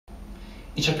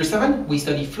In Chapter 7, we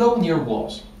study flow near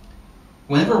walls.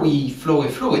 Whenever we flow a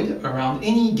fluid around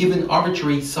any given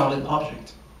arbitrary solid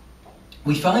object,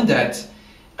 we find that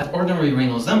at ordinary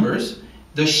Reynolds numbers,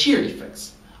 the shear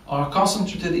effects are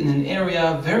concentrated in an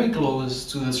area very close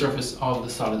to the surface of the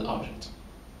solid object.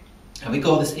 And we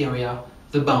call this area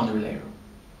the boundary layer.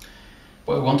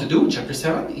 What we want to do in Chapter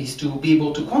 7 is to be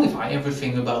able to quantify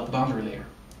everything about the boundary layer.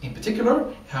 In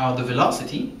particular, how the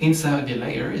velocity inside the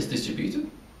layer is distributed,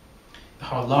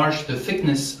 how large the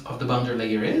thickness of the boundary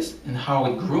layer is, and how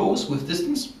it grows with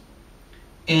distance,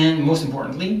 and most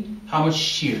importantly, how much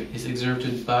shear is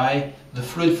exerted by the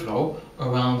fluid flow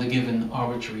around the given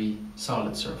arbitrary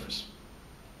solid surface.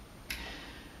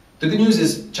 The good news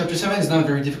is Chapter 7 is not a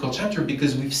very difficult chapter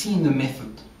because we've seen the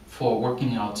method for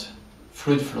working out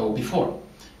fluid flow before.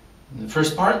 In the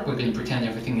first part, we're going to pretend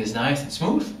everything is nice and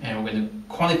smooth, and we're going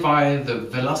to quantify the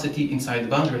velocity inside the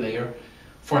boundary layer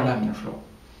for laminar flow.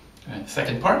 In the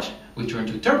second part, we turn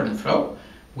to turbulent flow,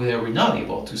 where we're not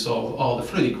able to solve all the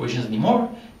fluid equations anymore,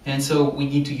 and so we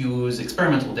need to use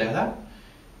experimental data,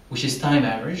 which is time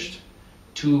averaged,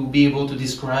 to be able to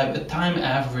describe a time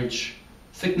average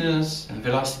thickness and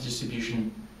velocity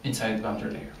distribution inside the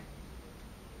boundary layer.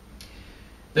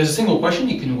 There's a single question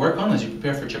you can work on as you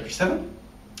prepare for Chapter 7,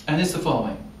 and it's the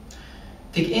following.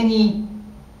 Take any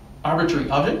arbitrary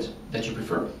object that you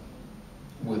prefer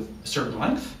with a certain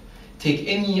length, take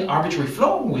any arbitrary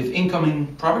flow with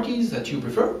incoming properties that you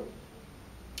prefer,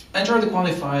 and try to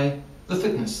quantify the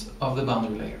thickness of the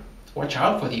boundary layer. Watch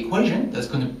out for the equation that's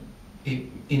going to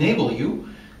enable you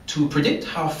to predict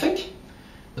how thick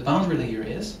the boundary layer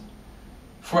is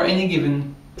for any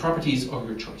given properties of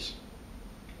your choice.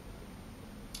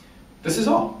 This is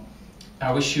all.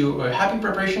 I wish you a happy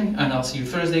preparation, and I'll see you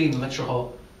Thursday in the lecture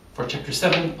hall for Chapter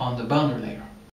 7 on the boundary layer.